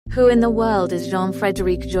Who in the world is Jean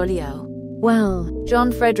Frédéric Joliot? Well,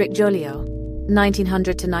 Jean Frédéric Joliot,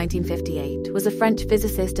 1900 to 1958, was a French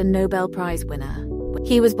physicist and Nobel Prize winner.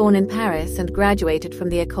 He was born in Paris and graduated from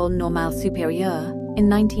the École Normale Supérieure in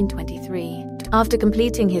 1923. After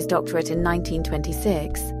completing his doctorate in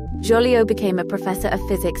 1926, Joliot became a professor of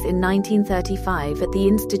physics in 1935 at the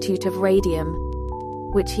Institute of Radium,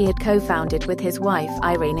 which he had co-founded with his wife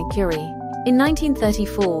Irene Curie. In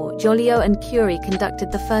 1934, Joliot and Curie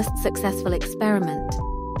conducted the first successful experiment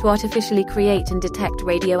to artificially create and detect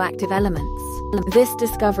radioactive elements. This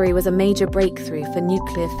discovery was a major breakthrough for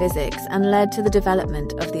nuclear physics and led to the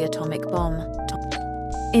development of the atomic bomb.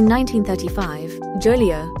 In 1935,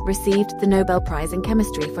 Joliot received the Nobel Prize in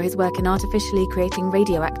Chemistry for his work in artificially creating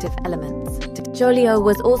radioactive elements. Joliot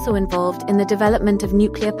was also involved in the development of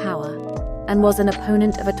nuclear power and was an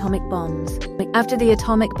opponent of atomic bombs. After the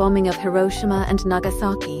atomic bombing of Hiroshima and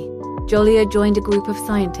Nagasaki, Joliot joined a group of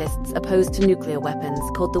scientists opposed to nuclear weapons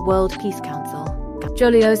called the World Peace Council.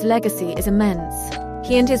 Joliot's legacy is immense.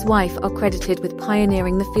 He and his wife are credited with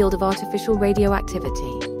pioneering the field of artificial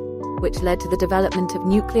radioactivity, which led to the development of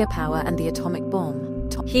nuclear power and the atomic bomb.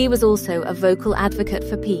 He was also a vocal advocate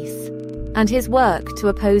for peace, and his work to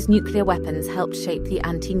oppose nuclear weapons helped shape the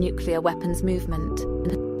anti-nuclear weapons movement.